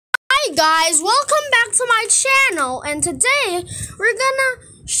Hi guys, welcome back to my channel, and today we're gonna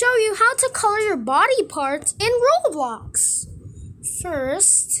show you how to color your body parts in Roblox.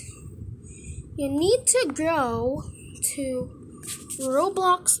 First, you need to go to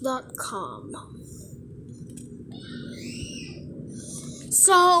roblox.com.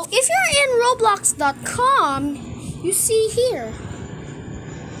 So if you're in roblox.com, you see here,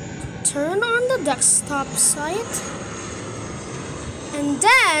 turn on the desktop site. And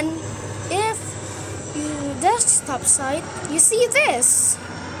then, if you desktop site, you see this.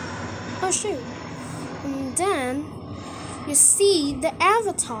 Oh shoot. And then, you see the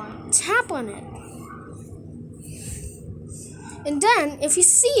avatar. Tap on it. And then, if you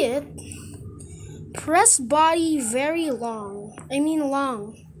see it, press body very long.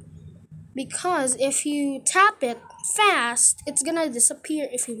 Long. Because if you tap it fast, it's gonna disappear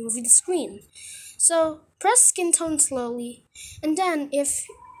if you move the screen. So press skin tone slowly, and then if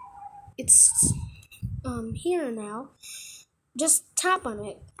it's here now, just tap on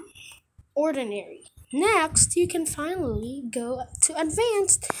it. Ordinary. Next, you can finally go to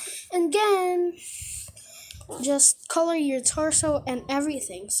advanced, and again, just color your torso and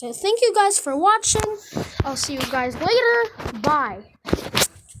everything. So thank you guys for watching. I'll see you guys later. Bye.